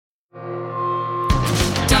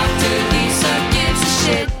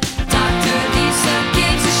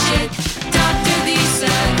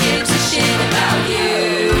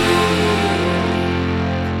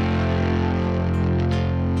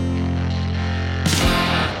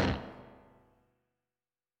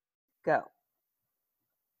Go.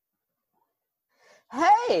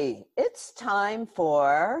 Hey, it's time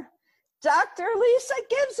for Dr. Lisa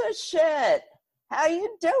Gives a Shit. How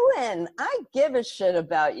you doing? I give a shit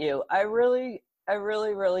about you. I really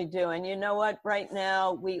do. And you know what? Right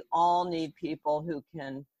now, we all need people who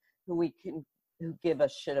give a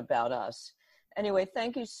shit about us. Anyway,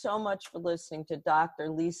 thank you so much for listening to Dr.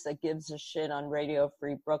 Lisa Gives a Shit on Radio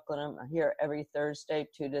Free Brooklyn. I'm here every Thursday,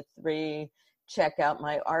 2 to 3. Check out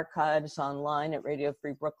my archives online at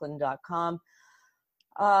radiofreebrooklyn.com.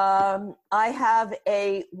 I have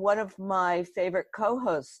one of my favorite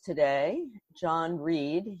co-hosts today, John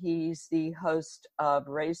Reed. He's the host of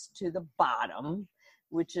Race to the Bottom,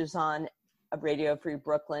 which is on Radio Free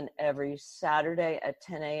Brooklyn every Saturday at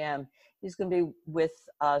 10 a.m. He's going to be with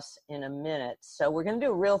us in a minute. So we're going to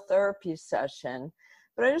do a real therapy session,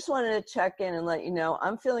 but I just wanted to check in and let you know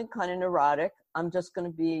I'm feeling kind of neurotic. I'm just going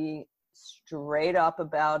to be straight up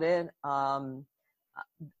about it.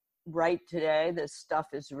 Right today, this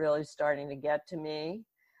stuff is really starting to get to me.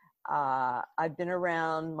 I've been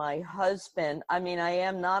around my husband. I mean, I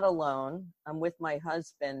am not alone. I'm with my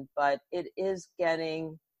husband, but it's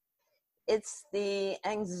the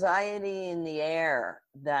anxiety in the air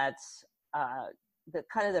that's the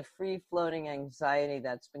kind of the free-floating anxiety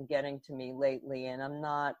that's been getting to me lately, and I'm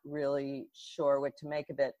not really sure what to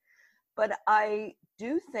make of it. But I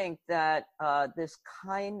do think that this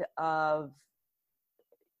kind of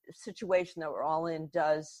situation that we're all in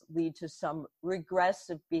does lead to some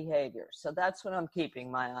regressive behavior. So that's what I'm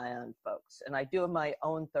keeping my eye on, folks. And I do my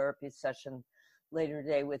own therapy session later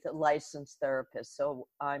today with a licensed therapist. So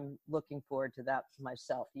I'm looking forward to that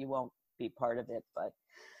myself. You won't be part of it, but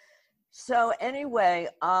so anyway,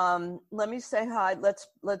 let me say hi. Let's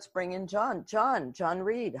bring in John. John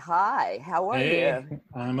Reed. Hi, how are you?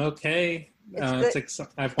 I'm okay.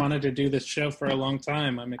 I've wanted to do this show for a long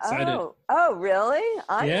time. I'm excited. Oh, really?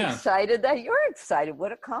 I'm excited that you're excited.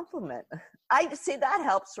 What a compliment. I see that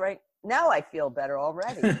helps right now. I feel better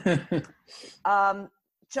already.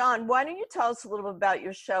 John, why don't you tell us a little bit about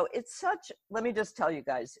your show? Let me just tell you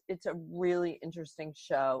guys, it's a really interesting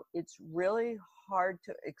show. It's really hard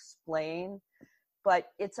to explain, but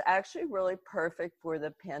it's actually really perfect for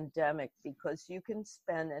the pandemic because you can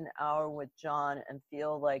spend an hour with John and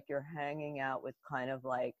feel like you're hanging out with kind of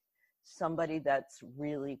like somebody that's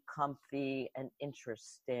really comfy and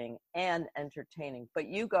interesting and entertaining. But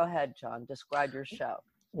you go ahead, John, describe your show.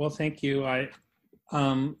 Well, thank you.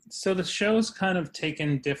 So the show's kind of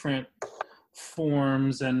taken different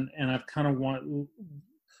forms and I've kind of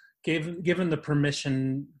given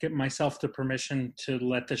myself the permission to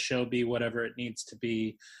let the show be whatever it needs to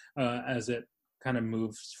be as it kind of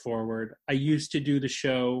moves forward. I used to do the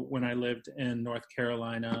show when I lived in North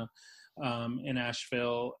Carolina, in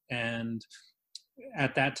Asheville, and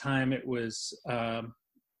at that time it was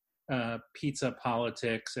pizza,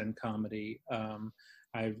 politics, and comedy.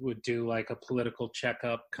 I would do like a political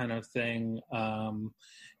checkup kind of thing,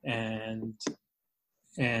 and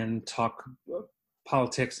talk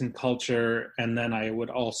politics and culture. And then I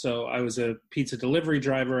was a pizza delivery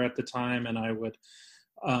driver at the time, and I would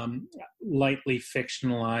lightly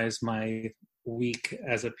fictionalize my week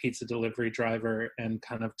as a pizza delivery driver and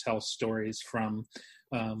kind of tell stories from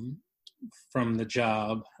the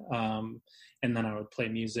job. And then I would play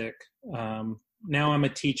music. Now I'm a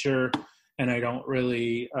teacher, and I don't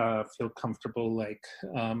really feel comfortable like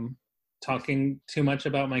talking too much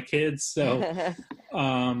about my kids. So,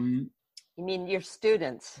 you mean your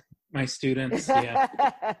students? My students, yeah.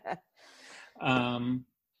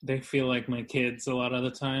 They feel like my kids a lot of the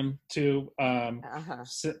time too. And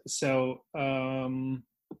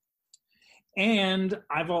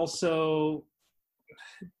I've also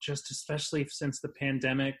just, especially since the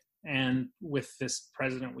pandemic and with this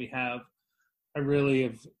president we have, I really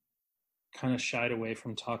have kind of shied away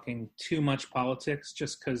from talking too much politics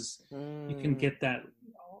just because you can get that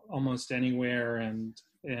almost anywhere, and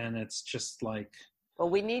it's just like, well,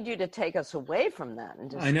 we need you to take us away from that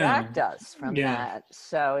and distract us from that.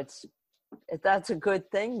 So that's a good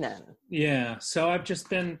thing then. Yeah. So I've just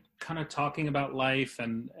been kind of talking about life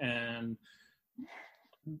and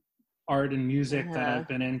art and music that I've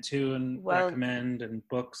been into and recommend, and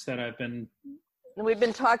books that I've been. We've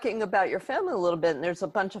been talking about your family a little bit, and there's a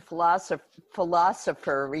bunch of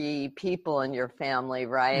philosopher-y people in your family,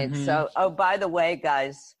 right? Mm-hmm. So, by the way,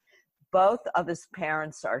 guys, both of his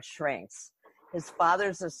parents are shrinks. His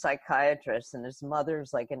father's a psychiatrist, and his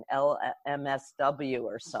mother's like an LMSW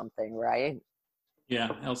or something, right? Yeah,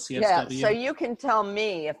 LCSW. Yeah, so you can tell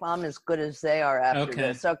me if I'm as good as they are after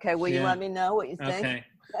this. Okay, will you let me know what you think? Okay.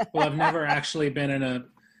 Well, I've never actually been in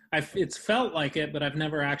It's felt like it, but I've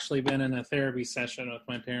never actually been in a therapy session with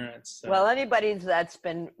my parents. So. Well, anybody that's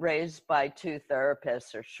been raised by two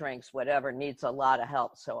therapists or shrinks, whatever, needs a lot of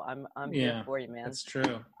help. So I'm here for you, man. That's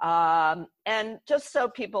true. And just so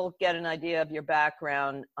people get an idea of your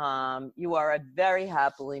background, you are a very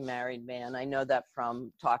happily married man. I know that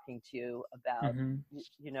from talking to you about,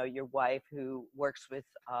 your wife who works with,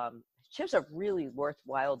 she has a really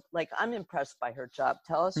worthwhile, like, I'm impressed by her job.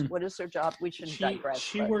 Tell us, what is her job? We shouldn't digress.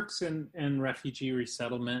 She works in refugee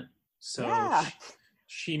resettlement. So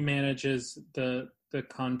she manages the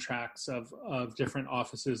contracts of different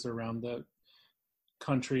offices around the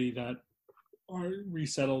country that are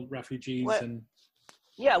resettled refugees.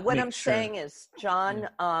 What I'm saying is John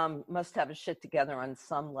must have his shit together on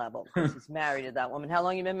some level because he's married to that woman. How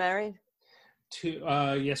long you been married?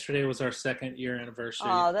 Yesterday was our 2nd year anniversary.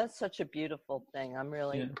 Oh, that's such a beautiful thing. I'm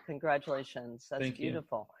really congratulations. That's Thank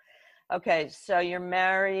beautiful. You. Okay, so you're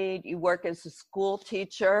married. You work as a school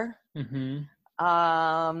teacher. And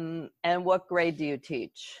what grade do you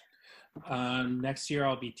teach? Next year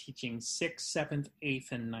I'll be teaching 6th, 7th,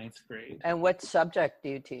 8th, and 9th grade. And what subject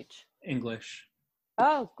do you teach? English.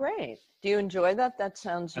 Oh, great. Do you enjoy that? That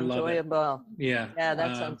sounds enjoyable. Yeah. Yeah,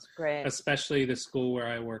 that sounds great. Especially the school where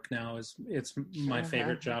I work now it's my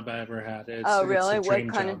favorite job I ever had. Really? It's a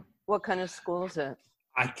dream job. What kind of school is it?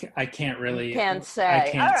 I can't really. You can't say. I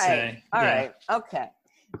can't say. All right. Okay.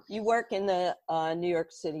 You work in the New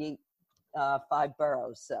York City 5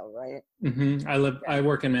 boroughs, though, right? I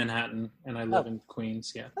work in Manhattan, and I live in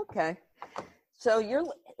Queens. Yeah. Okay. So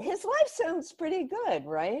his life sounds pretty good,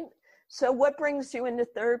 right? So what brings you into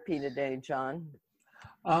therapy today, John?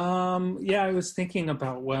 I was thinking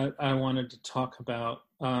about what I wanted to talk about.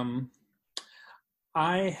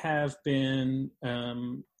 I have been,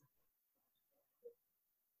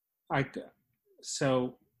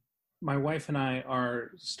 so my wife and I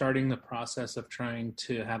are starting the process of trying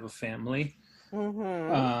to have a family.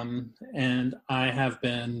 And I have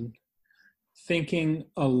been thinking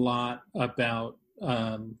a lot about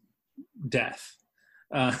death.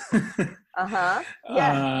 And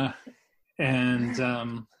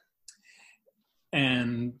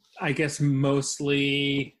I guess most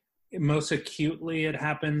acutely it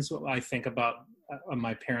happens. I think about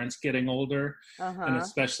my parents getting older, and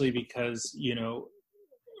especially because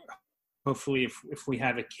hopefully if we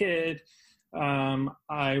have a kid,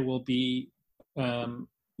 I will be I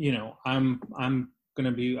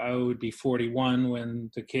would be 41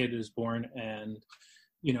 when the kid is born, and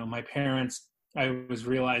my parents, I was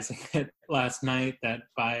realizing it last night that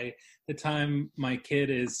by the time my kid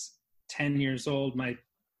is 10 years old, my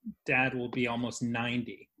dad will be almost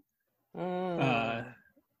 90.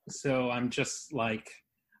 So I'm just like,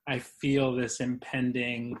 I feel this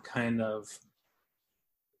impending kind of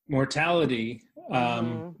mortality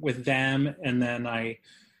with them, and then I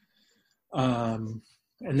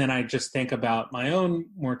just think about my own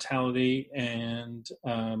mortality, and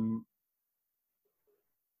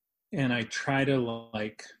I try to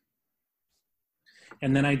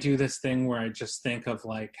and then I do this thing where I just think of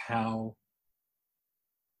how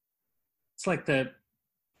it's like the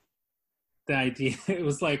idea, it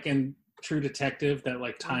was like in True Detective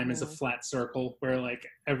that time is a flat circle where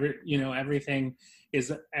everything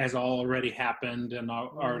has already happened and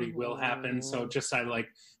already will happen. So just I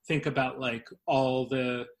think about all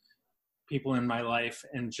the people in my life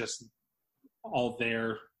and just all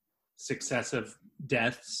their successive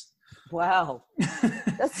deaths. Wow.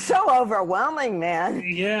 That's so overwhelming, man.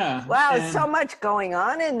 Yeah. Wow, so much going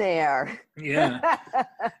on in there. Yeah.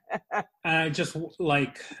 I just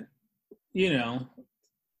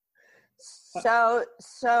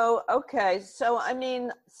So, okay. So, I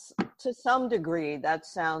mean, to some degree, that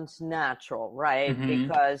sounds natural, right?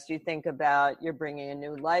 Because you think about you're bringing a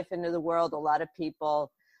new life into the world. A lot of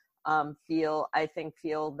people feel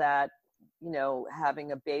that,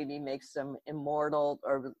 having a baby makes them immortal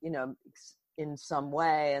or, in some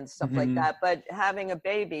way and stuff like that. But having a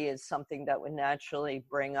baby is something that would naturally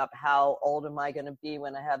bring up, how old am I going to be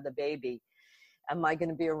when I have the baby? Am I going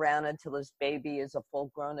to be around until this baby is a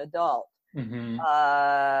full-grown adult?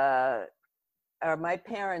 Are my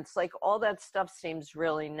parents, all that stuff seems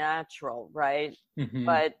really natural, right?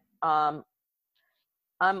 But I'm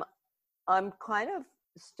kind of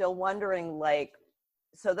still wondering,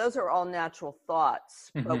 so those are all natural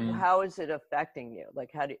thoughts, but how is it affecting you?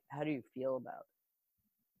 How do you feel about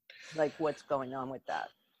it? What's going on with that?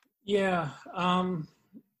 Yeah.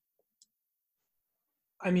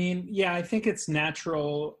 I mean, yeah, I think it's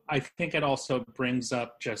natural. I think it also brings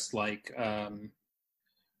up just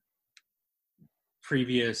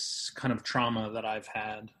previous kind of trauma that I've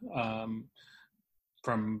had.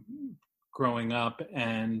 from growing up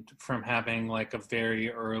and from having like a very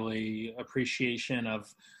early appreciation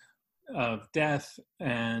of death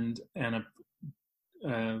and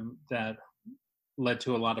that led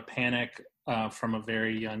to a lot of panic from a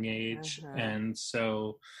very young age. And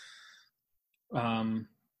so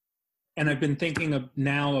and I've been thinking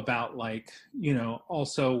now about like, you know,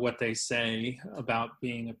 also what they say about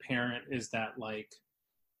being a parent is that like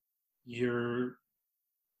you're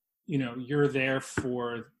there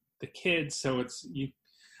for the kids. So it's you,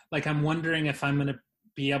 like, I'm wondering if I'm going to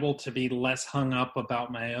be able to be less hung up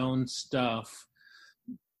about my own stuff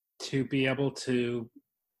to be able to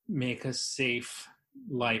make a safe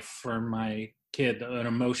life for my kid, an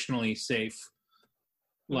emotionally safe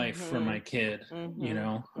life for my kid, you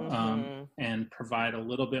know, and provide a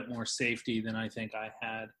little bit more safety than I think I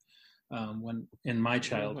had when in my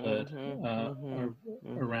childhood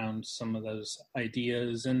around some of those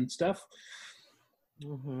ideas and stuff.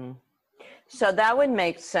 So that would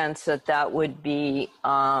make sense that would be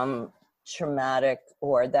traumatic,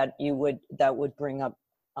 or that would bring up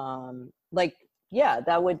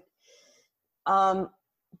that would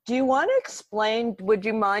do you want to explain, would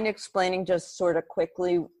you mind explaining just sort of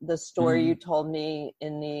quickly the story you told me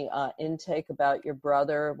in the intake about your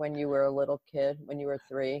brother when you were a little kid, when you were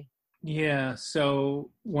 3? Yeah, so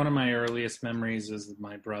one of my earliest memories is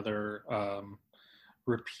my brother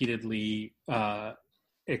repeatedly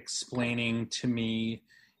explaining to me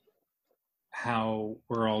how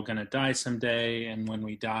we're all going to die someday, and when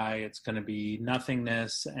we die it's going to be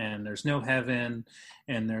nothingness, and there's no heaven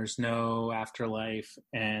and there's no afterlife,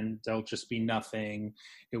 and there'll just be nothing.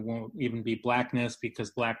 It won't even be blackness,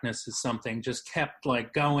 because blackness is something just kept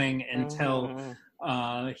like going until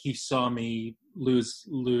he saw me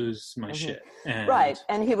lose my shit. And right.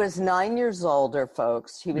 And he was 9 years older,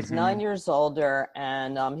 folks. He was 9 years older,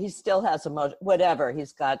 and he still has whatever.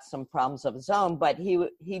 He's got some problems of his own, but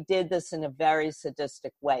he did this in a very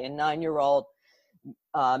sadistic way. A 9-year-old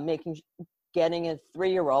getting a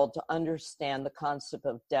 3-year-old to understand the concept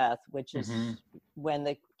of death, which is when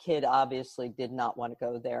the kid obviously did not want to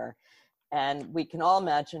go there. And we can all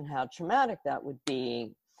imagine how traumatic that would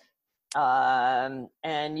be.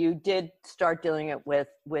 And you did start dealing it with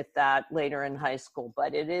that later in high school,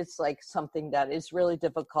 but it is like something that is really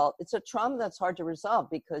difficult. It's a trauma that's hard to resolve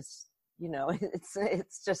because, you know,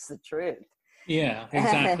 it's just the truth. Yeah,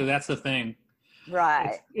 exactly. That's the thing.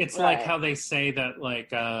 Right. It's like how they say that,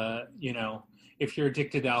 like, you know, if you're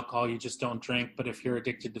addicted to alcohol, you just don't drink. But if you're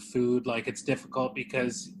addicted to food, like, it's difficult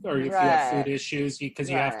because, or if you have food issues because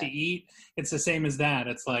you have to eat, it's the same as that.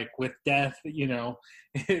 It's like with death, you know,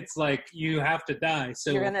 it's like you have to die. So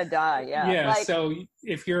you're going to die. Yeah. Yeah. Like, so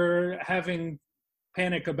if you're having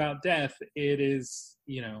panic about death, it is,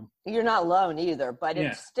 you know, you're not alone either, but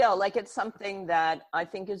it's still like, it's something that I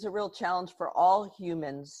think is a real challenge for all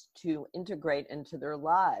humans to integrate into their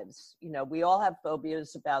lives. You know, we all have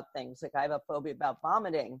phobias about things. Like I have a phobia about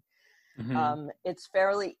vomiting. It's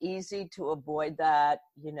fairly easy to avoid that,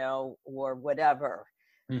 you know, or whatever.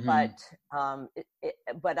 But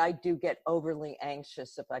I do get overly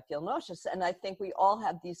anxious if I feel nauseous. And I think we all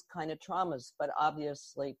have these kind of traumas, but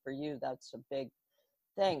obviously for you, that's a big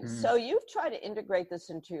thing. So you've tried to integrate this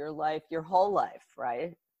into your life, your whole life,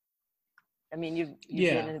 right? I mean, you've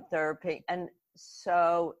been in therapy. And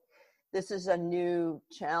so this is a new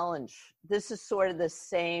challenge. This is sort of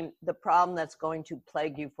the problem that's going to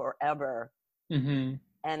plague you forever. And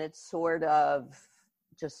it's sort of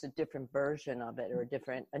just a different version of it, or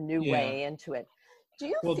a new way into it. Do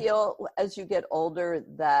you feel as you get older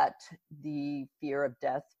that the fear of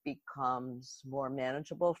death becomes more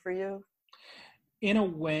manageable for you? In a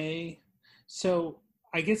way. So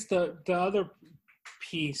I guess the other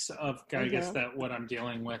piece of, I guess, that what I'm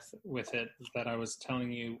dealing with it that I was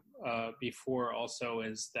telling you before also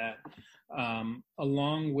is that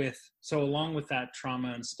along with that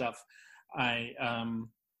trauma and stuff, I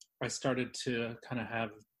started to kind of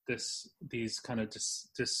have these kind of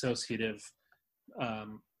dissociative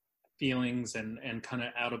feelings and kind of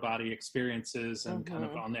out of body experiences, and kind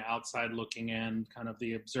of on the outside looking in, kind of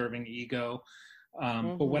the observing ego.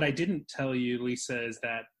 But what I didn't tell you, Lisa, is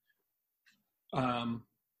that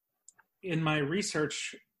in my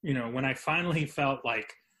research, you know, when I finally felt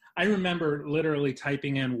like, I remember literally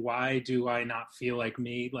typing in, "Why do I not feel like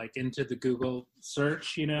me?" like into the Google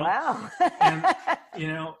search, you know. Wow. And, you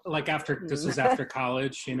know, like this was after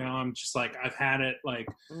college, you know, I'm just like, I've had it, like,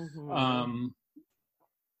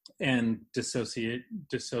 and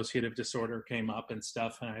dissociative disorder came up and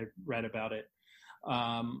stuff, and I read about it.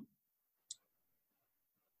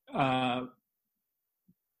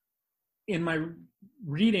 In my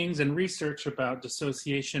readings and research about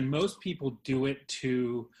dissociation, most people do it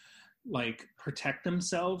to like protect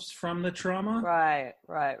themselves from the trauma.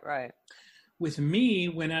 Right. With me,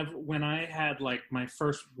 when I had like my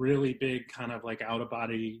first really big kind of like out of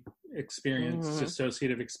body experience,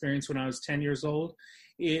 dissociative experience when I was 10 years old,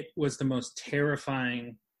 it was the most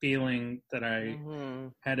terrifying feeling that I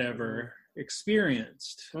had ever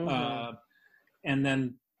experienced. And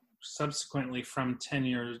then subsequently from 10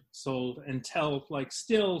 years old until like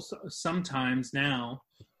still sometimes now,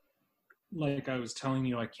 like I was telling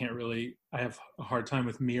you, I have a hard time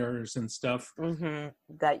with mirrors and stuff.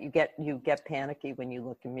 That you get panicky when you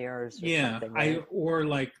look in mirrors or something, right? Or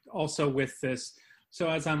like also with this, so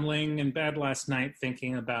as I'm laying in bed last night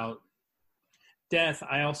thinking about death,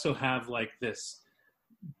 I also have like this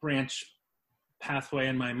branch pathway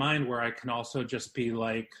in my mind where I can also just be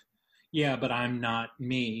like, yeah, but I'm not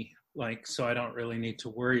me, like, so I don't really need to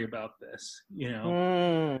worry about this, you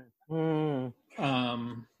know.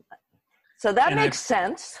 So that makes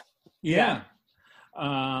sense. Yeah.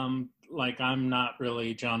 Like I'm not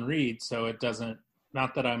really John Reed, so it doesn't,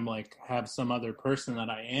 not that I'm like have some other person that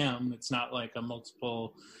I am. It's not like a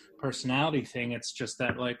multiple personality thing. It's just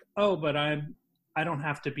that like, oh, but I don't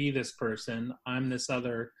have to be this person. I'm this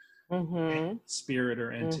other spirit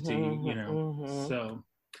or entity, you know.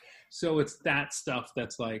 So it's that stuff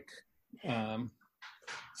that's like.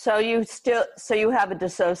 So you have a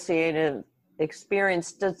dissociative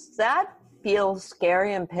experience. Does that feel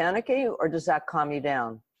scary and panicky, or does that calm you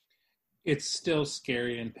down? It's still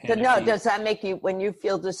scary and panicky. No, does that make you, when you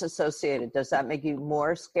feel disassociated, does that make you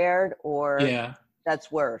more scared, or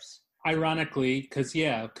that's worse? Ironically, because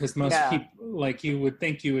most people, like, you would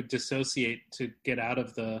think you would dissociate to get out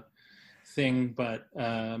of the thing, but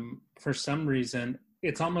for some reason,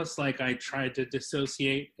 it's almost like I tried to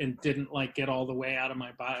dissociate and didn't like get all the way out of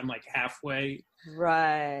my body. I'm like halfway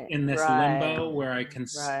in this limbo where I can,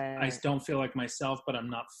 I don't feel like myself, but I'm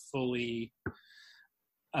not fully.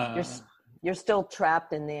 You're still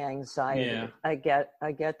trapped in the anxiety. Yeah. I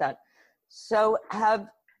get that. So I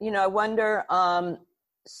wonder,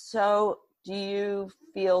 so do you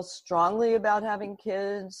feel strongly about having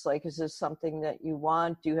kids? Like, is this something that you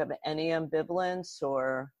want? Do you have any ambivalence,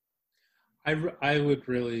 or? I would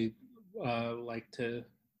really like to,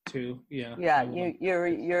 yeah. Yeah, you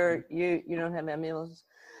don't have ambivalence.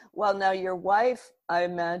 Well, now your wife, I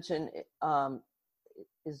imagine,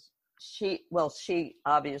 she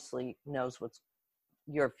obviously knows what's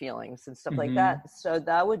your feelings and stuff like that. So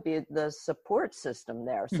that would be the support system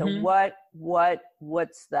there. So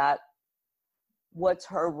what's that? What's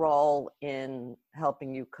her role in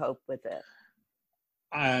helping you cope with it?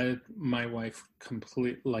 My wife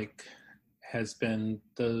has been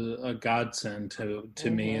a godsend to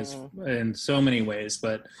me in so many ways,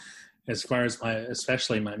 but as far as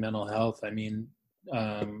especially my mental health, I mean,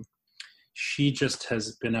 she just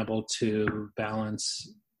has been able to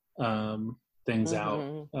balance things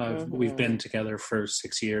out. We've been together for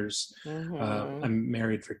 6 years. I'm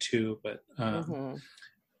married for 2, but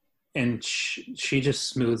and she just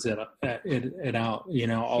smooths it out, you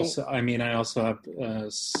know. Also, I mean, I also have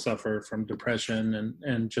suffer from depression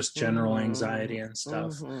and just general anxiety and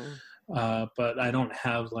stuff. But I don't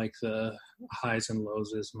have like the highs and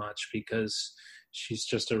lows as much because she's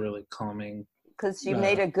just a really calming. Because you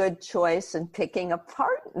made a good choice in picking a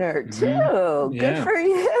partner too. Good for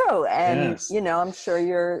you. And I'm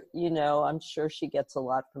sure she gets a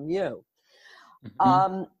lot from you.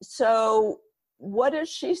 So what does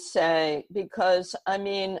she say? Because I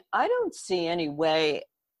mean, I don't see any way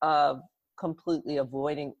of completely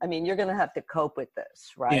avoiding. I mean, you're going to have to cope with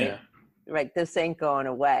this, right? Yeah. Right. This ain't going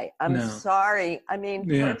away. I'm sorry. I mean,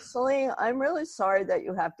 personally, I'm really sorry that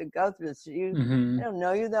you have to go through this. I don't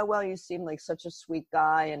know you that well. You seem like such a sweet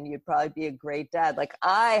guy, and you'd probably be a great dad. Like,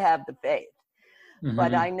 I have the faith,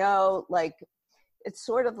 but I know, like, it's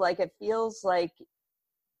sort of like, it feels like,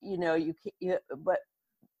 but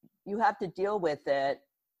you have to deal with it.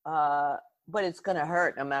 But it's going to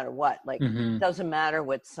hurt no matter what. Like, it doesn't matter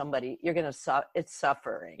what somebody, you're going to, it's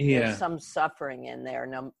suffering. There's some suffering in there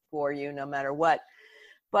for you no matter what.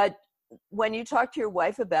 But when you talk to your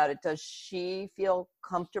wife about it, does she feel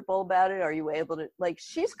comfortable about it? Are you able to, like,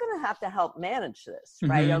 she's going to have to help manage this,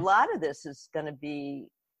 right? A lot of this is going to be,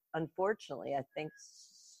 unfortunately, I think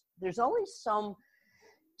there's only some.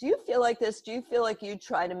 Do you feel like this? Do you feel like you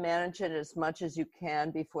try to manage it as much as you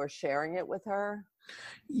can before sharing it with her?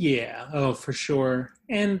 Yeah. Oh, for sure.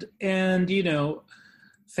 And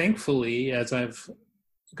thankfully, as I've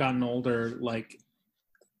gotten older, like,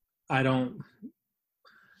 I don't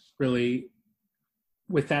really,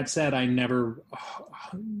 with that said, I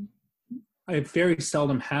I very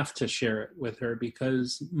seldom have to share it with her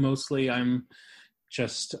because mostly I'm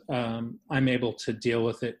just I'm able to deal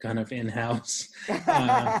with it kind of in-house.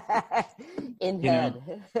 In head.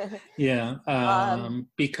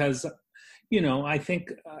 Because I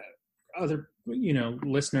think other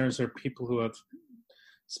listeners or people who have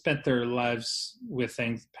spent their lives with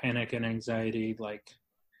panic and anxiety, like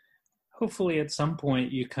hopefully at some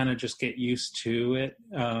point you kind of just get used to it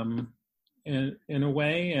in a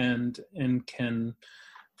way and can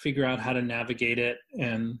figure out how to navigate it.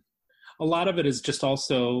 And a lot of it is just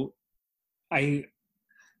also, it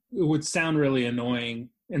would sound really annoying,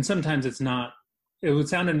 and sometimes it's not. It would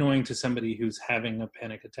sound annoying to somebody who's having a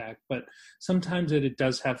panic attack, but sometimes it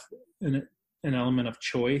does have an element of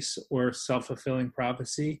choice or self-fulfilling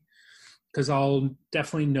prophecy, because I'll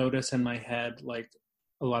definitely notice in my head, like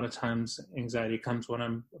a lot of times anxiety comes when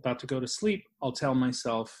I'm about to go to sleep. I'll tell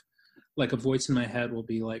myself, like a voice in my head will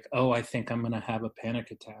be like, oh, I think I'm going to have a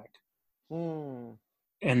panic attack.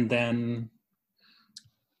 And then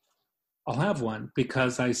I'll have one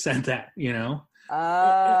because I said that, because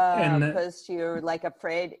you're like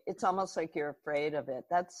afraid. It's almost like you're afraid of it.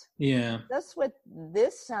 That's what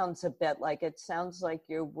this sounds a bit like. It sounds like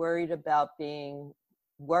you're worried about being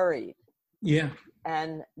worried. Yeah.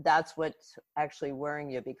 And that's what's actually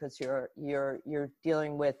worrying you, because you're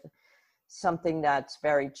dealing with something that's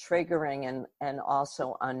very triggering and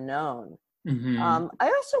also unknown. I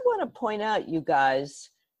also want to point out, you guys,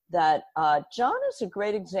 that John is a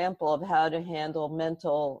great example of how to handle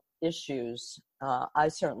mental issues. I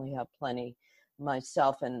certainly have plenty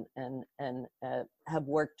myself, and have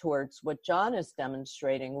worked towards what John is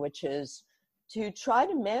demonstrating, which is to try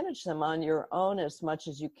to manage them on your own as much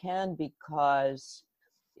as you can, because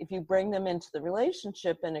if you bring them into the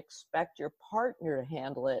relationship and expect your partner to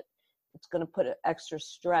handle it, it's going to put extra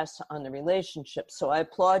stress on the relationship. So I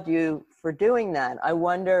applaud you for doing that. I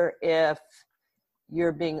wonder if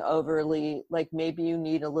you're being overly, like, maybe you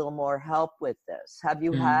need a little more help with this. Have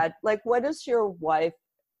you had, like, what is your wife,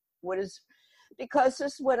 because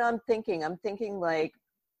this is what I'm thinking. I'm thinking like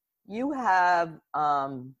you have,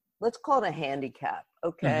 let's call it a handicap.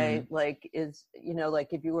 Okay. Like like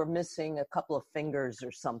if you were missing a couple of fingers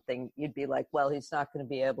or something, you'd be like, well, he's not going to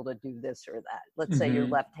be able to do this or that. Let's say your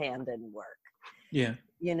left hand didn't work. Yeah.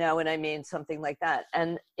 You know what I mean? Something like that.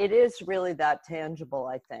 And it is really that tangible,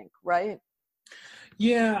 I think, right?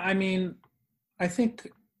 Yeah. I mean,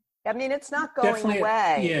 it's not going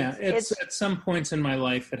away. Yeah. It's at some points in my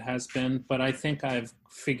life it has been, but I think I've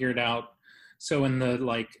figured out. So in the,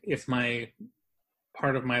 like, if my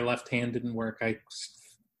part of my left hand didn't work, I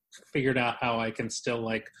figured out how I can still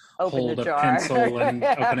like hold a pencil and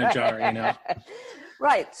open a jar,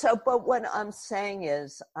 Right. So, but what I'm saying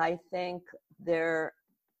is, I think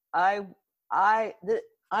I'm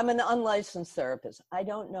an unlicensed therapist. I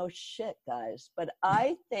don't know shit, guys, but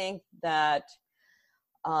I think that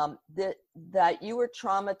that you were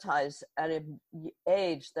traumatized at an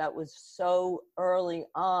age that was so early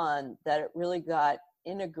on that it really got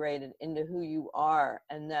integrated into who you are,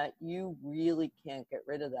 and that you really can't get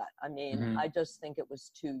rid of that. I mean, I just think it was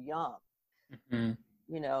too young.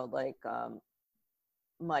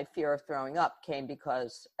 My fear of throwing up came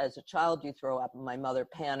because as a child you throw up and my mother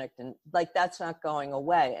panicked, and like that's not going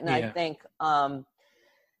away. And I think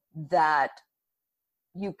that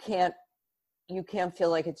you can't feel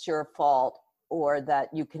like it's your fault, or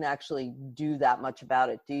that you can actually do that much about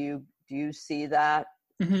it. Do you see that?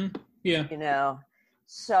 Yeah.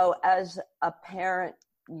 So as a parent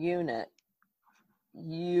unit,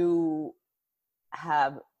 you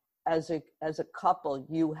have, as a couple,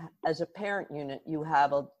 as a parent unit, you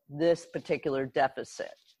have this particular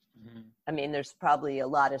deficit. I mean, there's probably a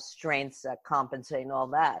lot of strengths that compensate and all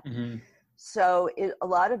that. So a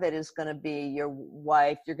lot of it is going to be your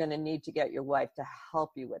wife. You're going to need to get your wife to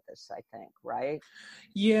help you with this, I think, right?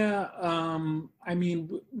 Yeah. I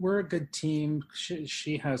mean, we're a good team.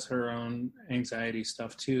 She has her own anxiety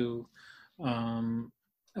stuff too.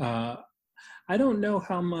 I don't know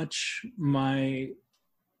how much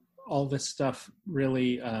all this stuff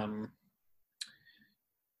really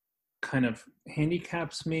kind of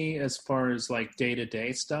handicaps me as far as like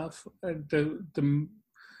day-to-day stuff.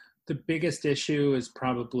 The biggest issue is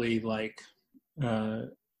probably like,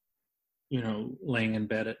 laying in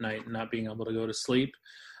bed at night and not being able to go to sleep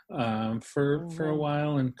for a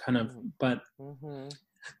while, and kind of, but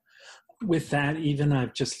with that, even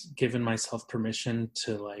I've just given myself permission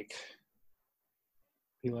to like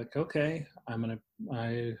be like, okay,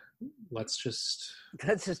 let's just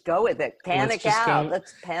go with it. Panic out.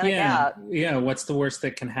 Let's panic out. Yeah. What's the worst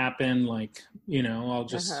that can happen? Like, I'll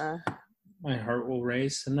just my heart will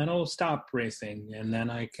race, and then it'll stop racing, and then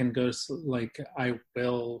I can go like I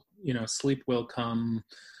will, sleep will come,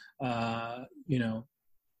 and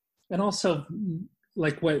also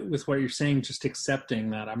like what you're saying, just accepting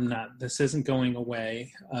that this isn't going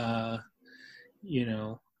away, and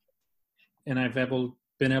I've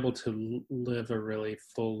been able to live a really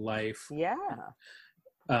full life,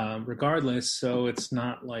 regardless. So it's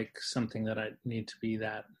not like something that I need to be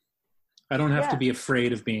that. I don't have to be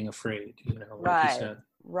afraid of being afraid, like you said.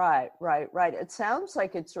 Right. It sounds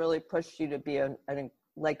like it's really pushed you to be a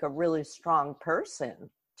really strong person,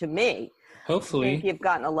 to me. Hopefully. I think you've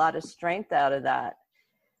gotten a lot of strength out of that.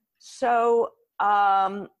 So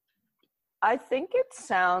I think it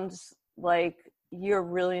sounds like you're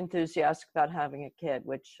really enthusiastic about having a kid,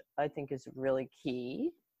 which I think is really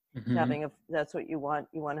key. Mm-hmm. That's what you want.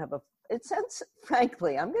 You want to have it sounds,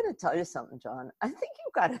 frankly, I'm going to tell you something, John. I think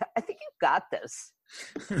you've got this.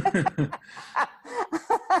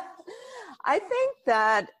 I think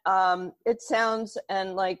that it sounds,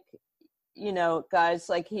 and like, guys,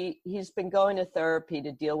 like he's been going to therapy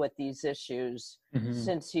to deal with these issues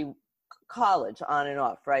since college, on and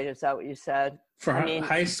off, right? Is that what you said?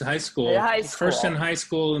 High school. First in high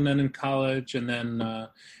school, and then in college, and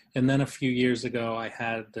then a few years ago, I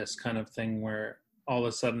had this kind of thing where all of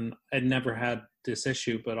a sudden, I'd never had this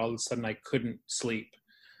issue, but all of a sudden I couldn't sleep,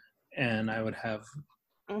 and I would have.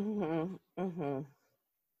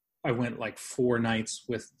 I went like 4 nights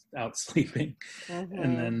without sleeping,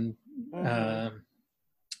 and then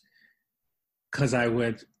because I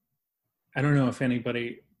don't know if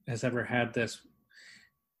anybody has ever had this.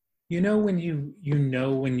 When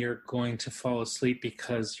when you're going to fall asleep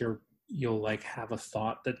because you'll like have a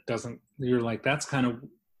thought that doesn't. You're like, that's kind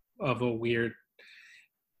of a weird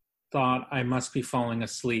thought. I must be falling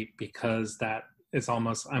asleep because that is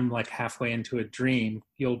almost. I'm like halfway into a dream.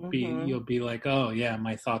 You'll be like, oh yeah,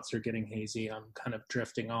 my thoughts are getting hazy. I'm kind of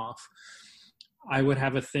drifting off. I would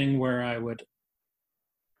have a thing where I would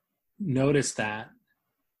notice that,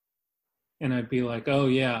 and I'd be like, oh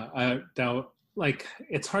yeah, like,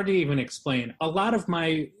 it's hard to even explain. A lot of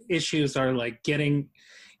my issues are like getting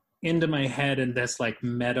into my head in this like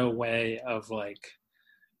meta way of like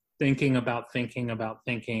thinking about thinking,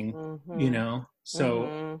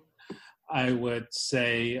 so I would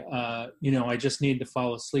say, I just need to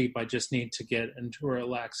fall asleep. I just need to get into a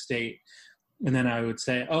relaxed state. And then I would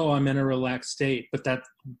say, oh, I'm in a relaxed state. But that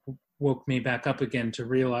woke me back up again to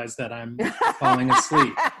realize that I'm falling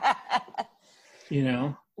asleep.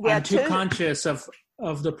 I'm too conscious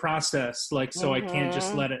of the process, like, so I can't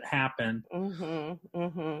just let it happen.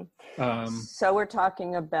 So we're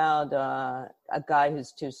talking about a guy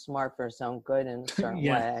who's too smart for his own good in a certain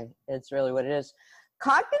way. It's really what it is.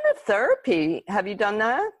 Cognitive therapy, have you done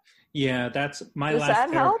that? Yeah, that's my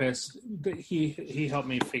last therapist. He helped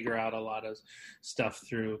me figure out a lot of stuff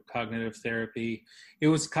through cognitive therapy. It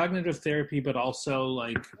was cognitive therapy, but also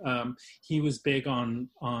like he was big on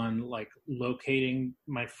like locating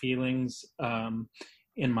my feelings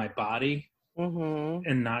in my body.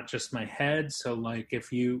 And not just my head. So like,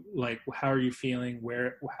 if you like, how are you feeling?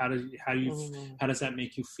 How does that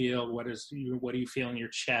make you feel? What do you feel in your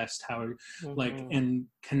chest? Like, and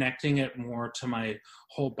connecting it more to my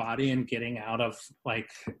whole body and getting out of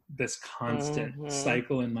like this constant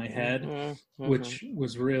cycle in my head, which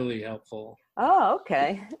was really helpful. Oh,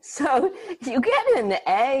 okay. So you get an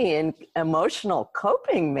A in emotional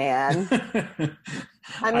coping, man.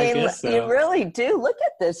 I mean, I guess so. You really do. Look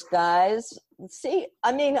at this, guys. See,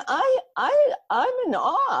 I mean, I'm in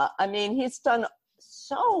awe. I mean, he's done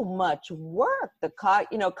so much work.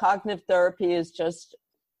 Cognitive therapy is just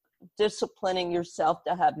disciplining yourself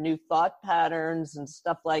to have new thought patterns and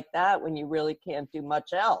stuff like that when you really can't do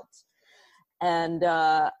much else. And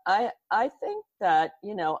I think that,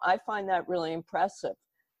 I find that really impressive.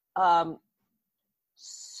 And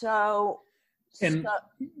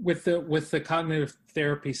with the cognitive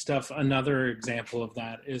therapy stuff, another example of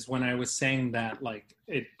that is when I was saying that, like,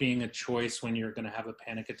 it being a choice when you're going to have a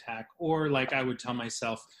panic attack, or like I would tell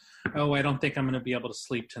myself, oh, I don't think I'm going to be able to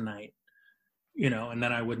sleep tonight, and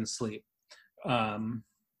then I wouldn't sleep.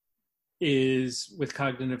 Is with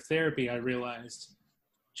cognitive therapy, I realized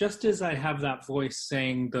just as I have that voice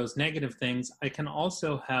saying those negative things, I can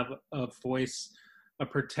also have a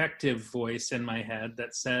protective voice in my head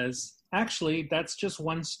that says, actually, that's just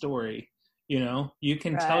one story. You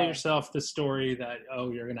can tell yourself the story that,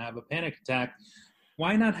 oh, you're going to have a panic attack.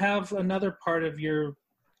 Why not have another part of your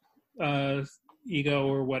ego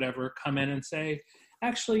or whatever come in and say,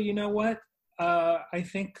 actually, you know what? I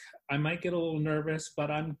think I might get a little nervous,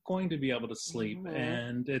 but I'm going to be able to sleep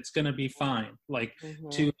and it's going to be fine. Like,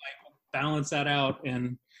 to like balance that out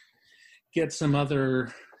and get some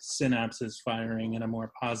other synapses firing in a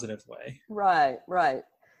more positive way. Right.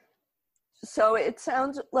 So it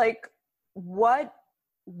sounds like what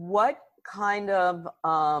kind of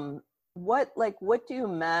what do you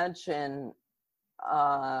imagine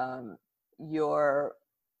your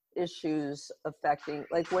issues affecting?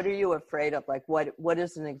 Like, what are you afraid of? Like, what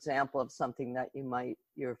is an example of something that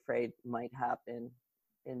you're afraid might happen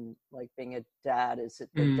in, like, being a dad? Is it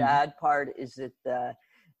the dad part? Is it the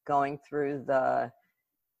going through the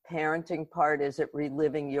parenting part? Is it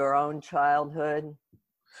reliving your own childhood?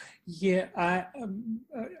 Yeah,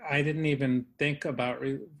 I didn't even think about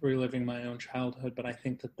reliving my own childhood, but I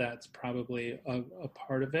think that that's probably a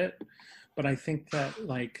part of it. But I think that,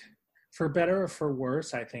 like, for better or for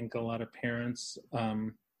worse, I think a lot of parents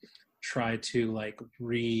try to, like,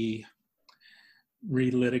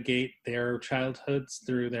 relitigate their childhoods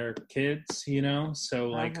through their kids, you know? So,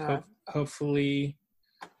 like, hopefully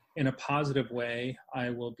in a positive way, I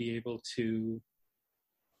will be able to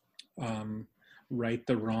right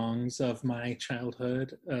the wrongs of my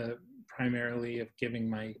childhood, primarily of giving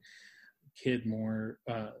my kid more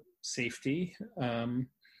safety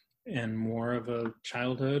and more of a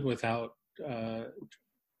childhood without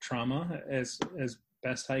trauma as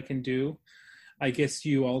best I can do. I guess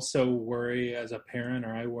you also worry as a parent,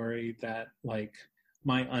 or I worry that, like,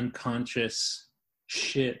 my unconscious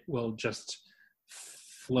shit will just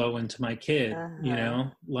flow into my kid, you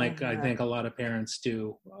know, like I think a lot of parents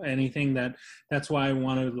do. That's why I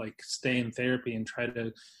want to, like, stay in therapy and try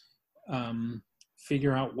to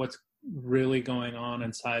figure out what's really going on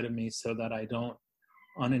inside of me so that I don't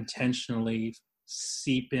unintentionally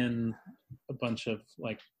seep in a bunch of,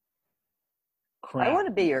 like, crap. I want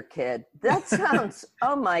to be your kid. That sounds,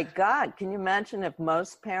 oh my God. Can you imagine if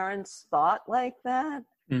most parents thought like that?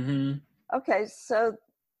 Mm-hmm. Okay, so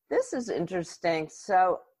this is interesting.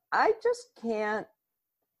 So I just can't,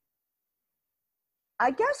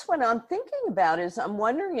 I guess what I'm thinking about is I'm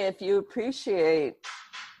wondering if you appreciate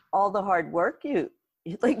all the hard work you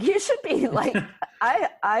should be like,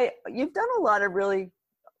 you've done a lot of really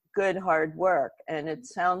good hard work, and it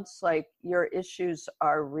sounds like your issues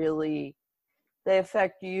are really, they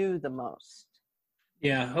affect you the most.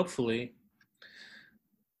 Yeah, hopefully.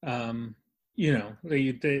 You know,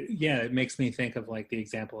 it makes me think of, like, the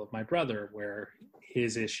example of my brother, where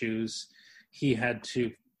his issues, he had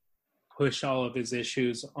to push all of his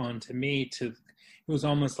issues onto me. It was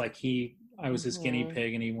almost like I was his guinea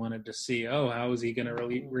pig, and he wanted to see, how is he going to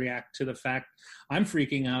really react to the fact I'm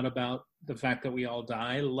freaking out about the fact that we all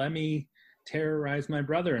die. Let me terrorize my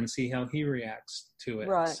brother and see how he reacts to it.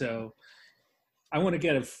 Right. So I want to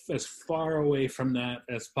get as far away from that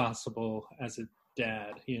as possible as a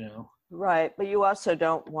dad, you know. Right, but you also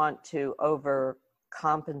don't want to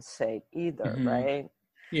overcompensate either, right?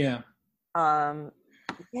 Yeah.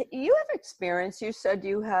 You have experience. You said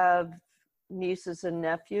you have nieces and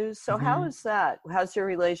nephews. So how is that? How's your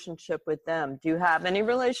relationship with them? Do you have any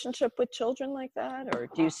relationship with children like that, or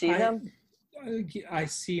do you see them? I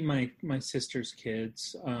see my sister's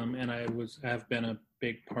kids, and have been a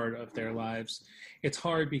big part of their lives. It's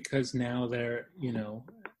hard because now they're, you know,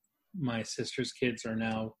 my sister's kids are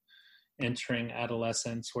now entering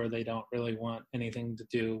adolescence where they don't really want anything to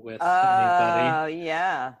do with anybody. Oh,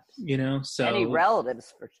 yeah. You know, so any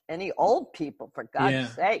relatives, for any old people, for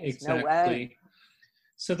God's sake. Exactly. No way.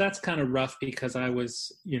 So that's kind of rough because I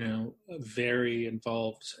was, you know, very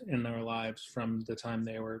involved in their lives from the time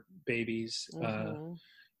they were babies.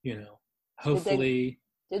 You know, hopefully,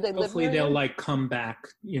 hopefully they'll like come back,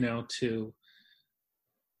 you know, to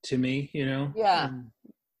me, you know,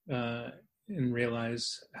 and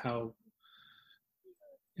realize how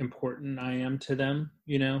important I am to them,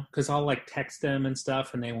 you know, because I'll like text them and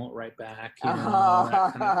stuff and they won't write back, you know.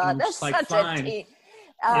 That's like, such fine.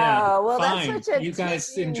 Well, fine. That's such a you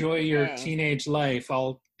guys enjoy your teenage life.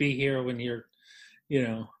 I'll be here when you're, you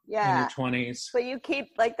know, in your 20s. But you keep,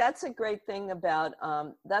 like, that's a great thing about,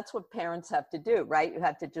 that's what parents have to do, right? You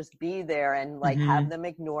have to just be there and like have them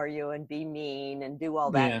ignore you and be mean and do all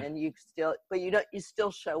that. And you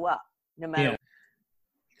still show up no matter.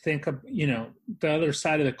 Think of, you know, the other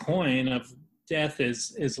side of the coin of death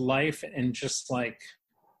is life, and just like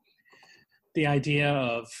the idea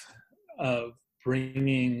of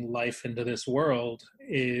bringing life into this world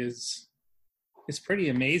is pretty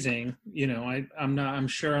amazing. You know, I'm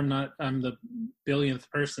sure I'm the billionth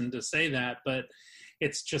person to say that, but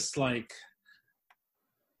it's just like,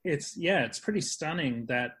 it's pretty stunning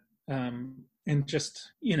that, and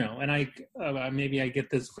just, you know, and I maybe I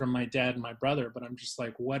get this from my dad and my brother, but I'm just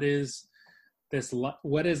like, what is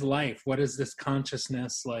what is life? What is this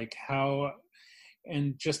consciousness? Like how,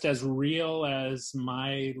 and just as real as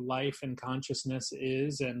my life and consciousness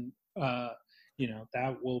is, and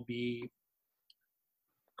that will be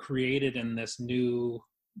created in this new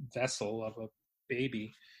vessel of a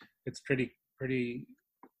baby. It's pretty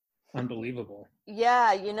unbelievable.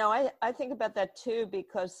 Yeah, I think about that too,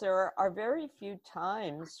 because there are very few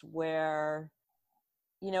times where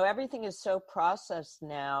everything is so processed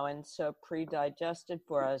now and so pre-digested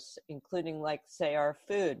for us, including, like, say, our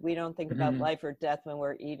food. We don't think about life or death when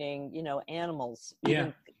we're eating, animals,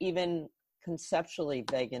 even conceptually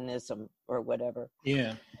veganism or whatever.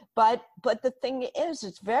 Yeah. But the thing is,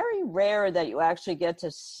 it's very rare that you actually get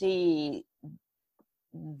to see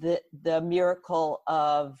the miracle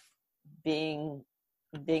of being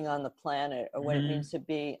on the planet, or what it means to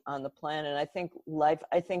be on the planet. I think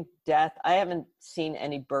death, I haven't seen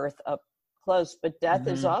any birth up close, but death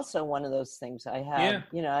is also one of those things. I have,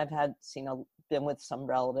 I've been with some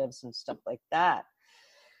relatives and stuff like that.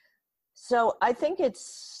 So I think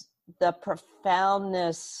it's the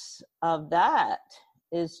profoundness of that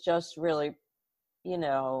is just really,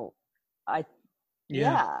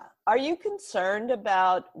 Are you concerned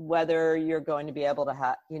about whether you're going to be able to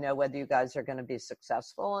have, whether you guys are going to be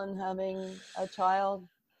successful in having a child?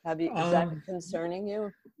 Is that concerning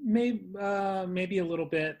you? Maybe a little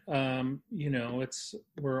bit. We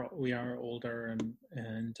are older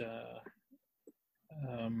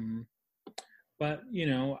but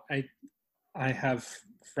I have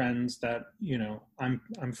friends that, I'm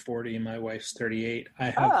 40 and my wife's 38.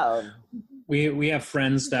 We have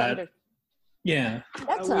friends that. Yeah.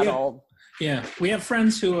 That's not old. Yeah. We have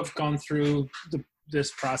friends who have gone through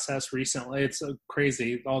this process recently. It's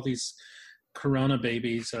crazy. All these Corona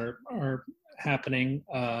babies are happening,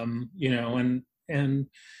 and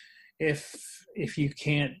if you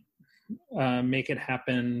can't make it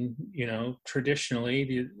happen,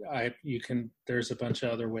 traditionally, you can, there's a bunch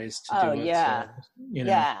of other ways to do it. Yeah.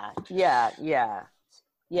 So,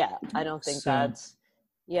 yeah. I don't think that's,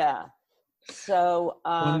 yeah. So,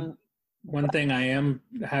 one thing I am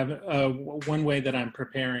one way that I'm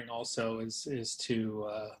preparing also is to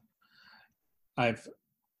because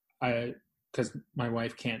my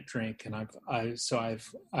wife can't drink, and I've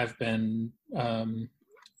been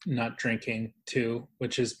not drinking too,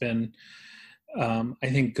 which has been I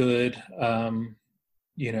think good.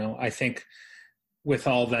 I think with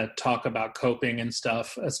all that talk about coping and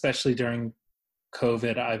stuff, especially during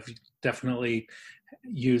COVID, I've definitely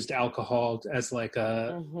used alcohol as like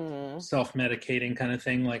a self-medicating kind of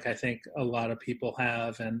thing, like I think a lot of people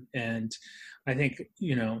have, and I think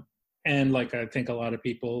and like I think a lot of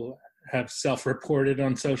people have self-reported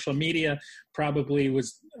on social media probably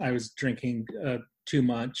I was drinking too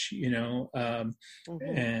much, and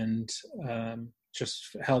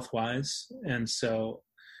just health-wise, and so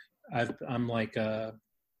I'm like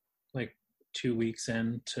 2 weeks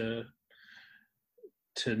in to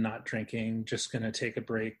not drinking, just gonna take a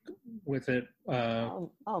break with it.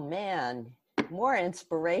 Oh man, more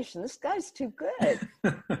inspiration. This guy's too good.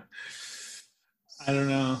 I don't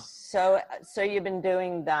know. So you've been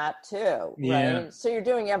doing that too, right? So you're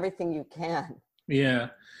doing everything you can. Yeah.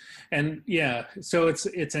 And so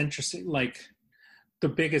it's interesting. Like the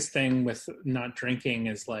biggest thing with not drinking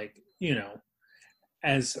is like,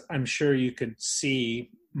 as I'm sure you could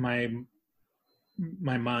see, my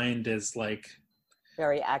mind is like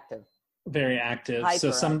very active.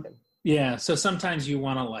 So so sometimes you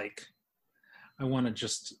want to I want to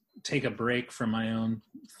just take a break from my own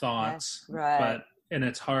thoughts, right? And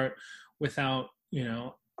it's hard without,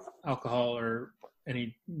 alcohol or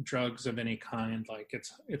any drugs of any kind. Like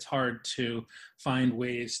it's hard to find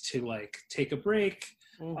ways to like take a break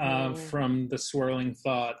from the swirling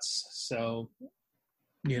thoughts. So,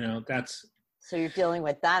 that's. So you're dealing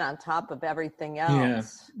with that on top of everything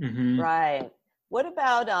else. Yeah. Right. What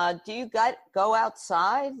about, do you go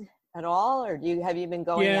outside at all, or have you been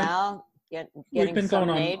going out, getting some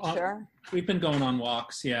nature? We've been going on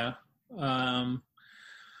walks. Yeah.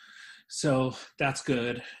 So that's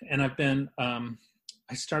good. And I've been,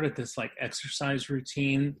 I started this like exercise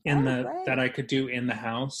routine that I could do in the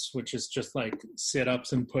house, which is just like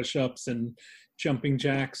sit-ups and push-ups and jumping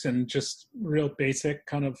jacks and just real basic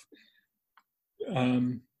kind of,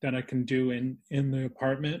 that I can do in the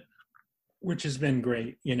apartment, which has been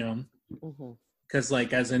great, because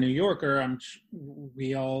like as a New Yorker,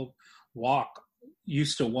 we all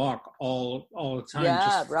used to walk all the time.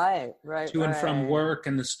 Yeah, right. To and from work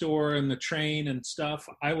and the store and the train and stuff.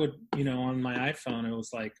 I would, on my iPhone, it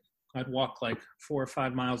was like I'd walk like 4 or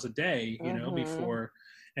 5 miles a day, before.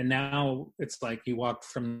 And now it's like you walk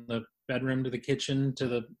from the bedroom to the kitchen to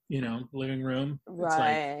the, living room.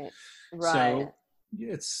 It's Right. So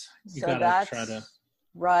it's, you so gotta try to.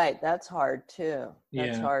 Right. That's hard too.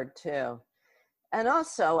 That's Yeah. hard too. And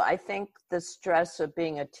also, I think the stress of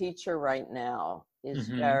being a teacher right now is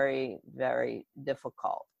very, very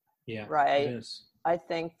difficult. Yeah. Right. It is. I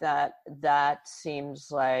think that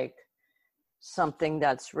seems like something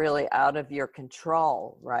that's really out of your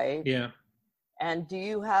control, right? Yeah. And do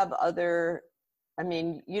you have other, I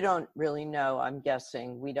mean, you don't really know, I'm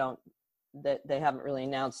guessing, that they haven't really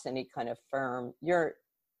announced any kind of firm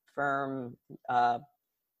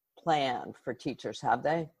plan for teachers, have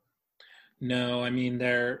they? No, I mean,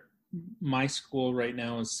 my school right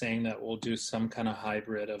now is saying that we'll do some kind of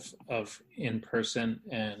hybrid of in person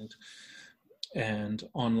and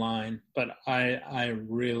online, but I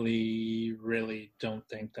really, really don't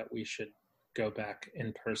think that we should go back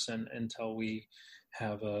in person until we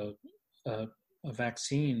have a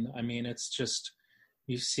vaccine. I mean, it's just,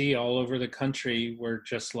 you see all over the country, we're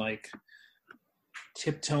just like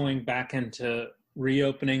tiptoeing back into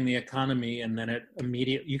reopening the economy, and then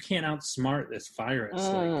you can't outsmart this virus.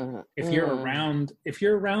 Like if you're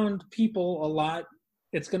around people a lot,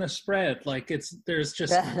 it's going to spread. Like there's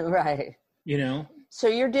just right. So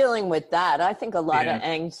you're dealing with that. I think a lot of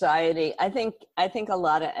anxiety. I think a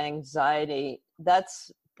lot of anxiety,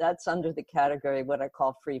 that's under the category of what I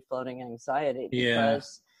call free floating anxiety,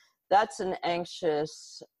 because that's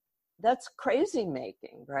crazy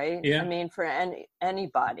making, right? Yeah. I mean, for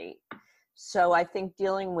anybody. So I think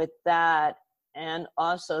dealing with that, and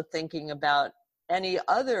also thinking about any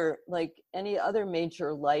other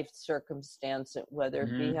major life circumstance, whether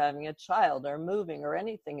it be having a child or moving or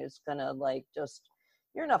anything, is gonna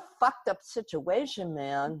you're in a fucked up situation,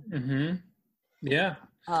 man. Yeah.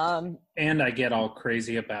 And I get all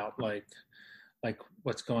crazy about like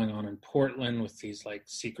what's going on in Portland with these like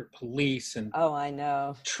secret police and I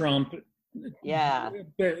know Trump. Yeah.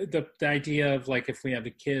 The idea of like, if we have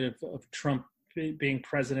a kid of Trump being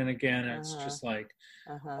president again, it's just like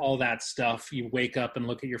all that stuff. You wake up and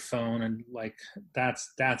look at your phone, and like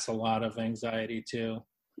that's a lot of anxiety too.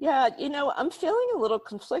 Yeah, I'm feeling a little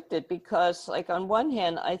conflicted, because like on one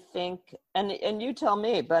hand I think, and you tell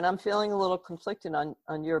me, but I'm feeling a little conflicted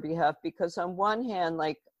on your behalf, because on one hand,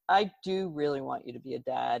 like, I do really want you to be a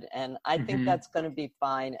dad, and I think that's going to be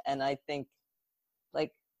fine, and I think,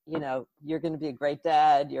 like, you're going to be a great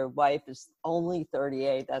dad. Your wife is only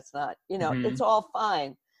 38. That's not, it's all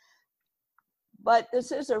fine. But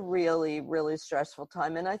this is a really, really stressful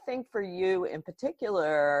time. And I think for you in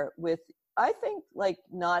particular, I think like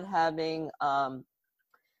not having,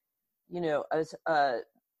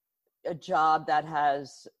 a job that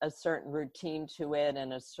has a certain routine to it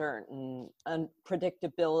and a certain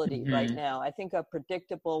unpredictability right now. I think a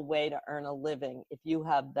predictable way to earn a living, if you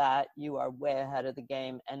have that, you are way ahead of the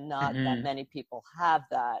game, and not that many people have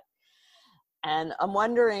that. And I'm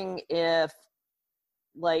wondering if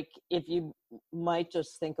you might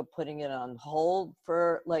just think of putting it on hold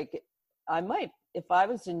for, like, if I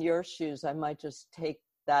was in your shoes, I might just take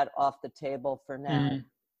that off the table for now.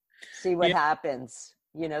 See what happens.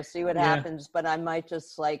 See what happens. But I might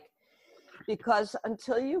just because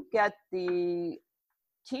until you get your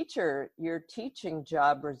teaching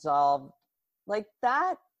job resolved, like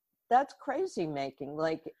that's crazy making.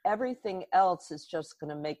 Like everything else is just going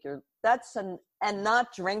to make and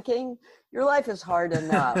not drinking, your life is hard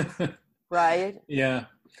enough, right? Yeah.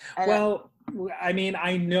 And I mean,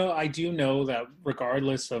 I do know that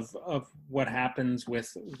regardless of what happens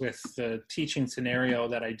with the teaching scenario,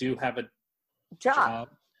 that I do have a job.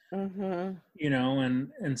 And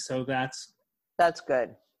so that's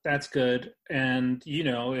good. That's good. And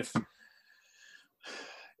if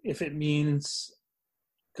it means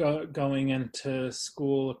going into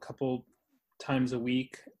school a couple times a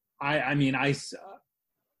week, I mean, I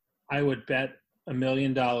would bet $1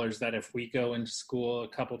 million that if we go into school a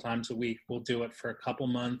couple times a week, we'll do it for a couple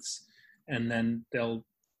months, and then we'll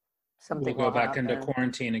go back into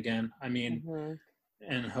quarantine again. I mean,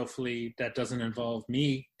 and hopefully that doesn't involve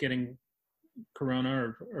me getting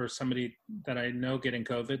corona or somebody that I know getting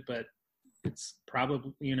COVID, but it's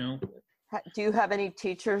probably, Do you have any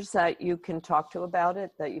teachers that you can talk to about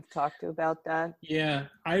it, that you've talked to about that? Yeah,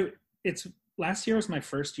 last year was my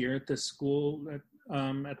first year at this school,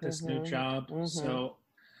 at this new job. So,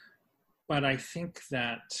 but I think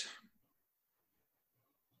that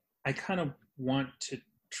I kind of want to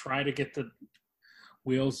try to get the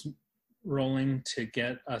wheels rolling to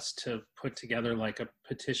get us to put together like a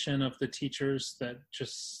petition of the teachers that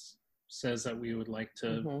just says that we would like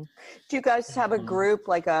to. Do you guys have a group,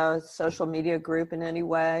 like a social media group in any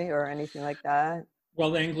way or anything like that?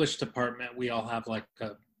 Well, the English department, we all have like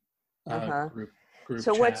a Uh-huh. group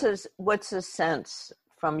So chat. what's the sense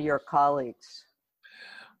from your colleagues?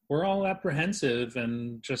 We're all apprehensive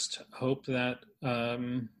and just hope that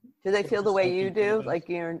Do they we're feel the just way you hoping for the do? best. Like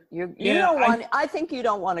you Yeah, don't want, I think you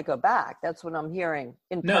don't want to go back. That's what I'm hearing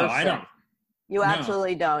in no, I person. don't. You No,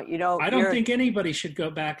 absolutely don't. You don't, I don't you're, think anybody should go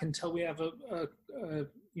back until we have a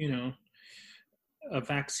you know, a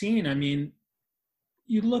vaccine. I mean,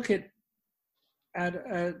 you look at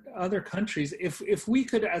other countries. If we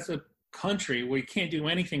could, as a country, we can't do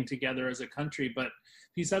anything together as a country, but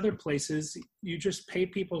these other places, you just pay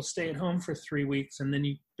people to stay at home for 3 weeks, and then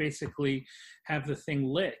you basically have the thing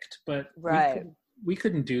licked. But right, we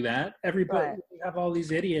couldn't do that. Everybody, right. we have all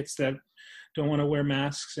these idiots that don't want to wear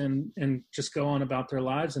masks and just go on about their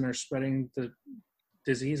lives and are spreading the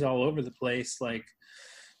disease all over the place. Like,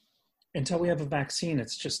 until we have a vaccine,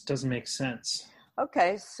 it just doesn't make sense.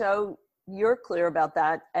 Okay. So you're clear about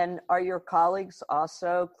that. And are your colleagues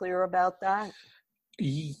also clear about that?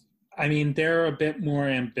 I mean, they're a bit more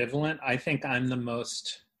ambivalent. I think I'm the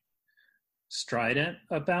most strident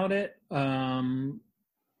about it.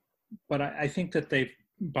 But I think that they,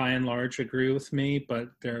 by and large, agree with me, but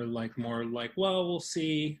they're like more like, well, we'll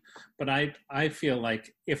see. But I feel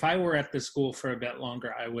like if I were at the school for a bit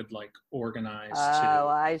longer, I would like organize Oh, to.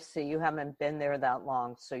 I see. You haven't been there that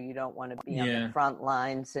long, so you don't want to be on the Yeah. front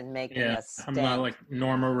lines and making Yeah. a I'm not stink. like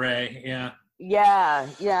Norma Ray. Yeah. Yeah,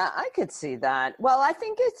 yeah, I could see that. Well, I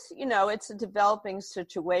think it's, it's a developing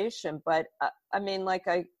situation, but I mean, like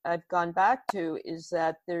I've gone back to is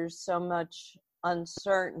that there's so much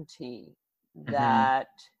uncertainty Hmm. that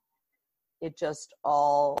it just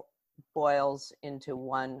all boils into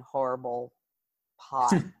one horrible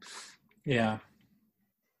pot. Yeah.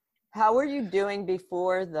 How were you doing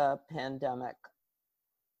before the pandemic,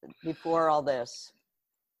 before all this?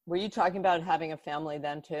 Were you talking about having a family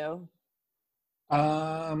then too?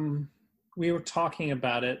 Um, we were talking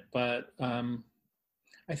about it, but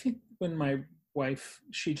I think when my wife,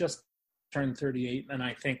 she just turned 38, and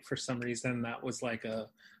I think for some reason that was like a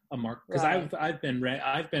mark, because Right. I've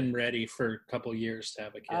been ready for a couple years to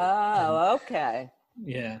have a kid, and Oh, okay.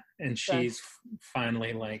 yeah, and So she's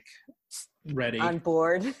finally like ready. on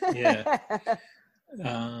board. Yeah.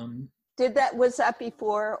 Um, Was that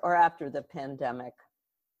before or after the pandemic?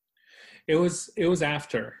 it was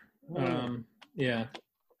after. Hmm. Yeah.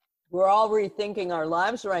 We're all rethinking our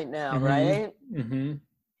lives right now, Mhm. right? Mhm.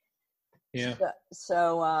 Yeah.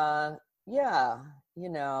 So yeah,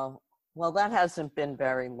 well, that hasn't been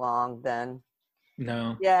very long then.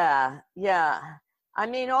 No. Yeah, yeah. I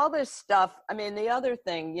mean, all this stuff. I mean, the other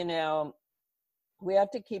thing, we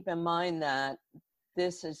have to keep in mind that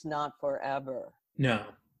this is not forever. No.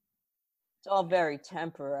 It's all very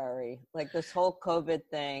temporary. Like this whole COVID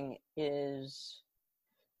thing is,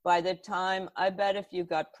 by the time, I bet if you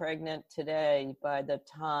got pregnant today, by the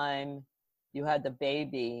time you had the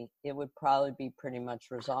baby, it would probably be pretty much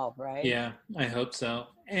resolved, right? Yeah, I hope so.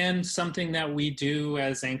 And something that we do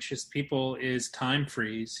as anxious people is time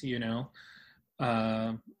freeze, you know.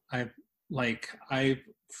 Uh, I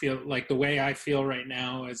feel like the way I feel right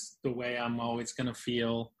now is the way I'm always going to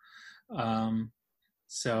feel. Um,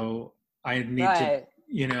 so I need to, Right,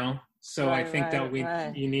 so I right, think that right,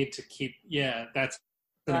 right, you need to keep, yeah, that's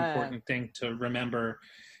an right, important thing to remember,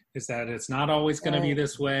 is that it's not always going to be right.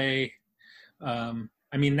 this way.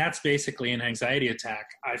 I mean, that's basically an anxiety attack.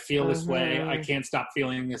 I feel this way. I Mm-hmm. can't stop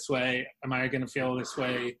feeling this way. Am I going to feel this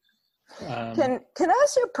way? Can I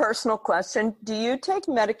ask you a personal question? Do you take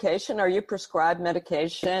medication? Are you prescribed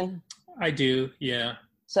medication? I do. Yeah.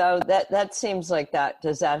 So that seems like that.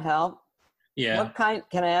 Does that help? Yeah. What kind?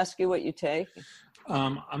 Can I ask you what you take?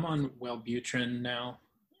 I'm on Wellbutrin now,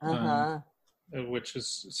 Uh-huh. which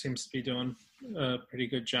seems to be doing a pretty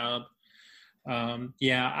good job.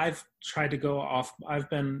 Yeah, I've tried to go off. I've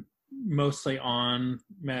been mostly on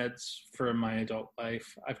meds for my adult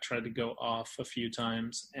life. I've tried to go off a few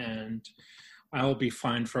times, and I will be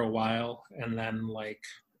fine for a while, and then like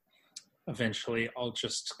eventually I'll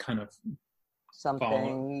just kind of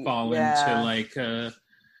Something. fall into Yeah. like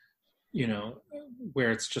you know,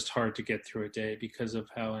 where it's just hard to get through a day because of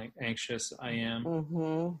how anxious I am.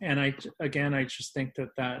 Mm-hmm. And I just think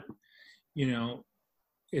that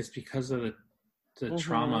is because of the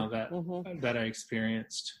trauma Mm-hmm. Mm-hmm. that I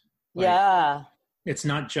experienced. Like, Yeah. it's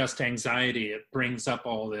not just anxiety; it brings up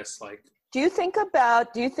all this. Like, Do you think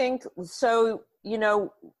so,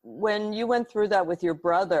 when you went through that with your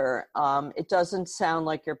brother, it doesn't sound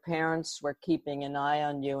like your parents were keeping an eye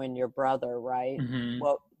on you and your brother, right? mm-hmm,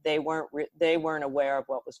 Well, they weren't aware of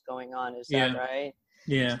what was going on. Is that yeah, right?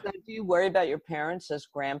 yeah. So do you worry about your parents as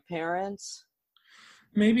grandparents?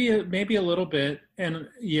 Maybe a little bit, and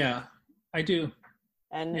yeah, I do.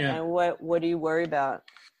 And what do you worry about?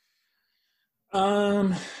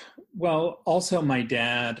 Well, also my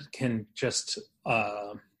dad can just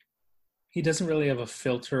he doesn't really have a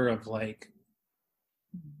filter of like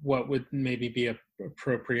what would maybe be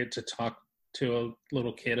appropriate to talk to a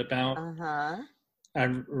little kid about. I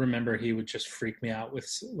remember he would just freak me out with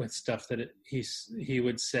stuff that he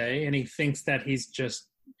would say, and he thinks that he's just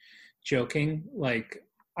joking. Like,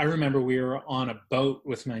 I remember we were on a boat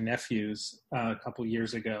with my nephews a few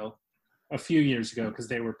years ago, because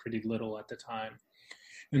they were pretty little at the time.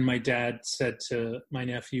 And my dad said to my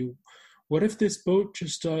nephew, "What if this boat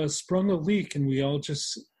just sprung a leak and we all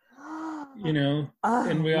just,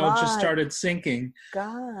 and we all just started sinking?"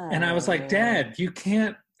 God. And I was like, "Dad, you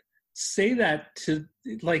can't say that to,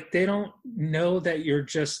 like, they don't know that you're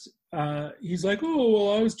just," he's like, "Oh,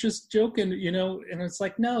 well, I was just joking, And it's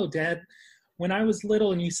like, no, Dad, when I was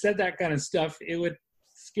little and you said that kind of stuff, it would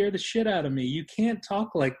scare the shit out of me. You can't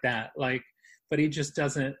talk like that." Like, but he just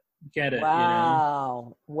doesn't get it.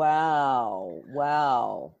 Wow.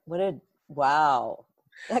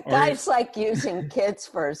 That guy's like using kids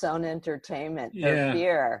for his own entertainment, their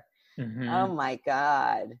fear. Mm-hmm. Oh my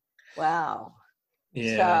God. Wow.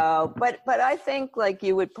 Yeah. So, but I think like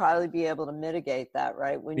you would probably be able to mitigate that,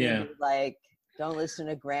 right? When you like, don't listen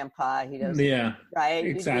to grandpa, he doesn't, right?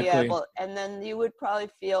 Exactly. You'd be able, and then you would probably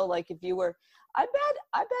feel like if you were, I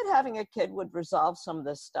bet having a kid would resolve some of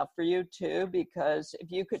this stuff for you too, because if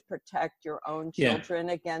you could protect your own children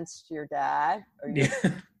against your dad, or your,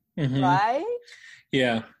 mm-hmm. right?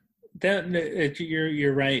 Yeah,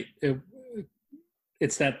 you're right.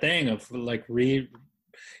 It's that thing of like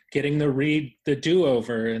getting the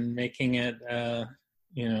do-over and making it,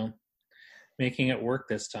 making it work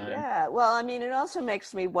this time. Yeah, well, I mean, it also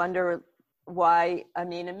makes me wonder why. I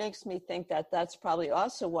mean, it makes me think that that's probably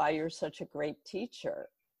also why you're such a great teacher,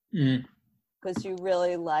 because you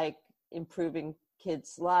really like improving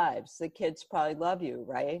kids' lives. The kids probably love you,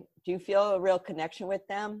 right? Do you feel a real connection with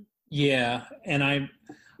them? Yeah, and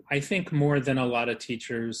I think more than a lot of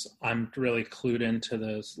teachers, I'm really clued into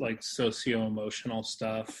those like socio-emotional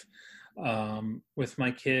stuff with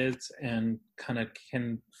my kids, and kind of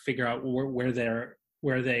can figure out where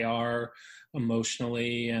they are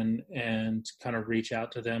emotionally, and kind of reach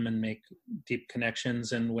out to them and make deep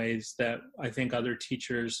connections in ways that I think other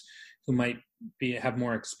teachers who might have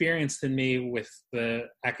more experience than me with the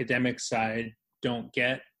academic side don't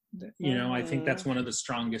get. I think that's one of the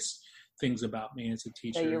strongest things about me as a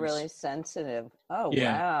teacher. So you're really sensitive. Oh,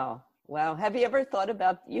 yeah. Wow. Have you ever thought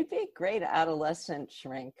about, you'd be a great adolescent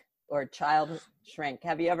shrink or child shrink.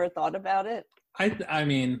 Have you ever thought about it? I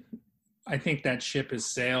mean, I think that ship has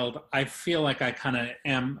sailed. I feel like I kind of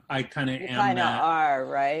am. You kind of are,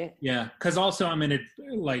 right? Yeah. Because also I'm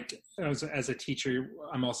as a teacher,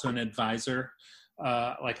 I'm also an advisor.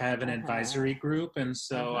 Like I have an advisory group. And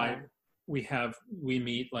so we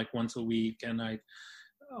meet like once a week, and I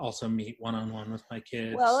also meet one-on-one with my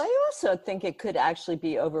kids. Well, I also think it could actually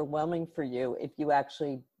be overwhelming for you if you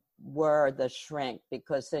actually were the shrink,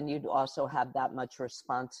 because then you'd also have that much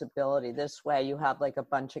responsibility. This way you have like a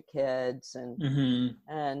bunch of kids and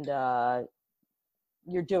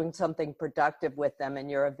you're doing something productive with them, and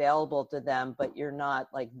you're available to them, but you're not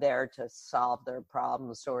like there to solve their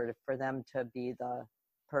problems or for them to be the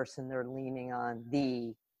person they're leaning on,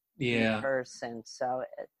 the person. So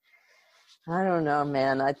I don't know,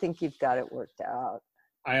 man. I think you've got it worked out.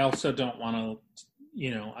 I also don't want to,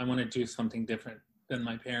 I want to do something different than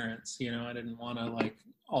my parents. I didn't want to like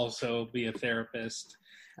also be a therapist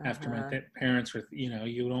after my parents were,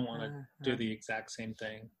 you don't want to do the exact same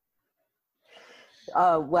thing.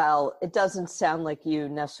 Well, it doesn't sound like you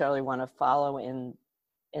necessarily want to follow in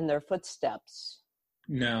their footsteps.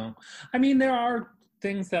 No. I mean, there are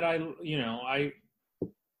things that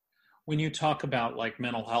when you talk about like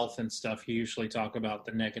mental health and stuff, you usually talk about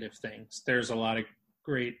the negative things. There's a lot of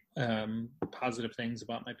great positive things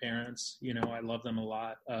about my parents. I love them a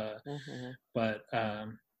lot. But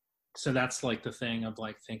so that's like the thing of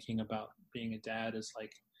like thinking about being a dad is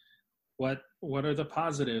like, what are the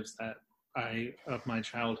positives that of my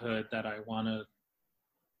childhood that I want to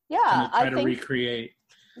try to recreate?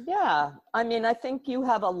 Yeah. I mean, I think you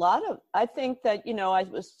have I think that,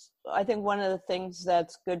 I think one of the things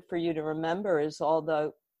that's good for you to remember is all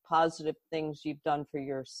the positive things you've done for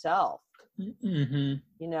yourself, and the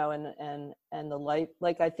life,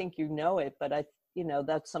 like, I think it, but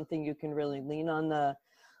that's something you can really lean on, the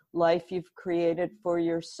life you've created for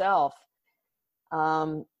yourself.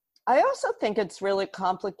 I also think it's really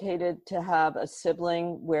complicated to have a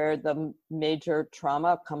sibling where the major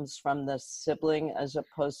trauma comes from the sibling as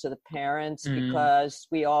opposed to the parents, because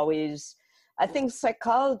I think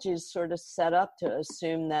psychology is sort of set up to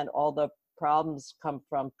assume that all the problems come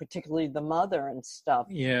from particularly the mother and stuff.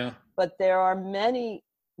 Yeah. But there are many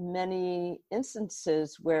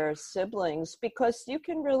instances where siblings, because you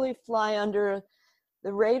can really fly under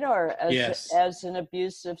the radar as an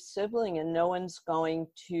abusive sibling, and no one's going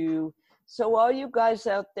to. So all you guys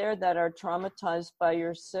out there that are traumatized by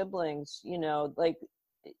your siblings, like,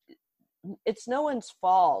 it's no one's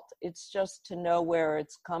fault. It's just to know where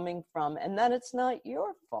it's coming from and that it's not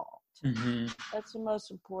your fault. Mm-hmm. That's the most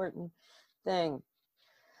important thing.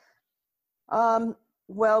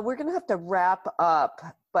 Well, we're going to have to wrap up,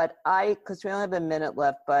 but because we only have a minute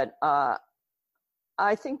left, but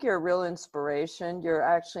I think you're a real inspiration. You're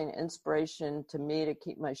actually an inspiration to me to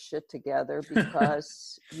keep my shit together,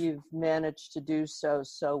 because you've managed to do so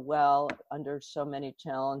well under so many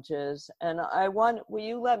challenges. And will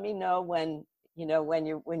you let me know when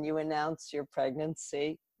you announce your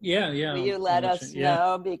pregnancy? Yeah. Will you let us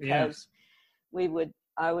know? Because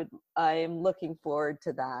I am looking forward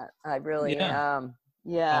to that. I really am.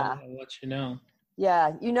 Yeah. I'll let you know.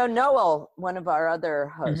 Yeah, Noel, one of our other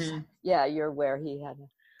hosts. Mm-hmm. Yeah, you're aware he had.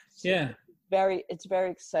 It's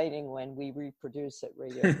very exciting when we reproduce at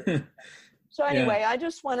Radio. So anyway, I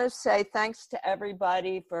just want to say thanks to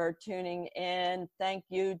everybody for tuning in. Thank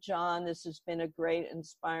you, John. This has been a great,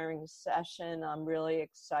 inspiring session. I'm really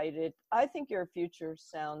excited. I think your future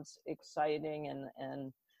sounds exciting,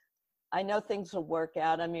 and I know things will work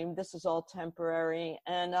out. I mean, this is all temporary,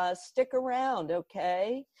 and stick around,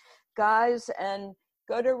 okay? Guys, and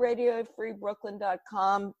go to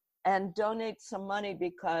radiofreebrooklyn.com and donate some money,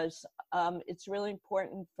 because it's really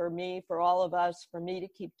important for all of us, for me to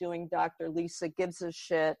keep doing Dr. Lisa Gives a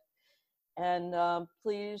Shit. And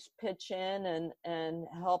please pitch in and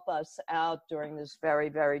help us out during this very,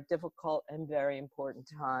 very difficult and very important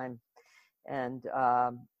time. And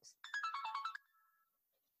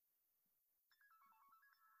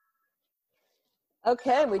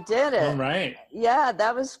okay, we did it. All right. Yeah,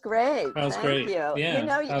 that was great. That was great. Thank you.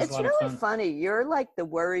 Yeah, It's really funny. You're like the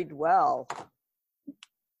worried well.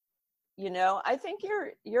 I think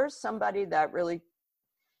you're somebody that really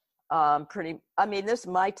this is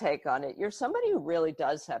my take on it. You're somebody who really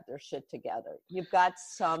does have their shit together. You've got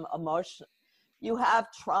some emotion. You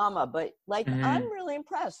have trauma, but I'm really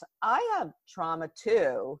impressed. I have trauma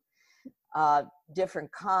too.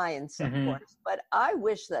 Different kinds, of course, but I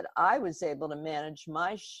wish that I was able to manage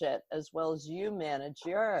my shit as well as you manage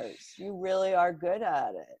yours. You really are good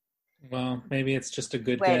at it. Well, maybe it's just a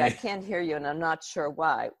good day. Wait, I can't hear you, and I'm not sure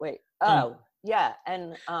why. Wait. Oh, yeah,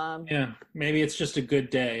 and maybe it's just a good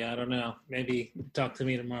day. I don't know. Maybe talk to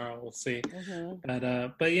me tomorrow. We'll see.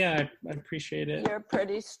 But yeah, I appreciate it. You're a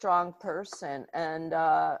pretty strong person, and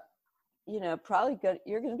probably good.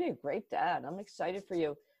 You're going to be a great dad. I'm excited for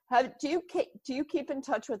you. Do you keep in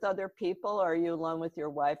touch with other people, or are you alone with your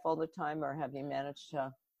wife all the time, or have you managed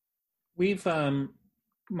to? We've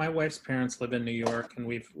my wife's parents live in New York, and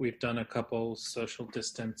we've done a couple social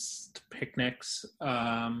distance picnics,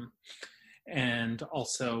 and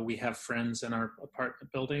also we have friends in our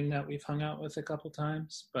apartment building that we've hung out with a couple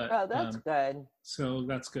times. But that's good. So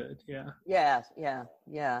that's good. Yeah.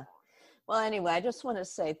 Yeah. Well, anyway, I just want to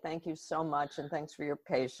say thank you so much, and thanks for your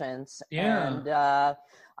patience. Yeah. And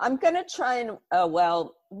I'm going to try and, I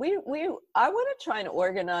want to try and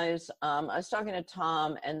organize, I was talking to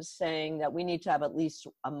Tom and saying that we need to have at least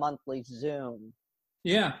a monthly Zoom.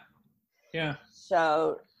 Yeah.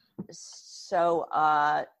 So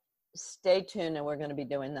stay tuned, and we're going to be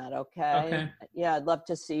doing that, okay? Yeah, I'd love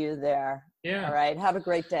to see you there. Yeah. All right, have a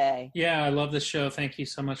great day. Yeah, I love the show. Thank you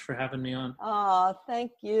so much for having me on. Oh,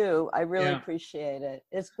 thank you. I really appreciate it.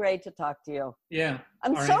 It's great to talk to you. Yeah.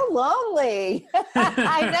 I'm so lonely.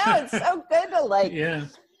 I know, it's so good to Yeah.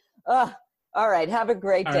 All right, have a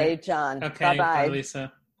great day, John. Okay, Bye-bye. bye,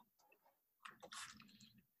 Lisa.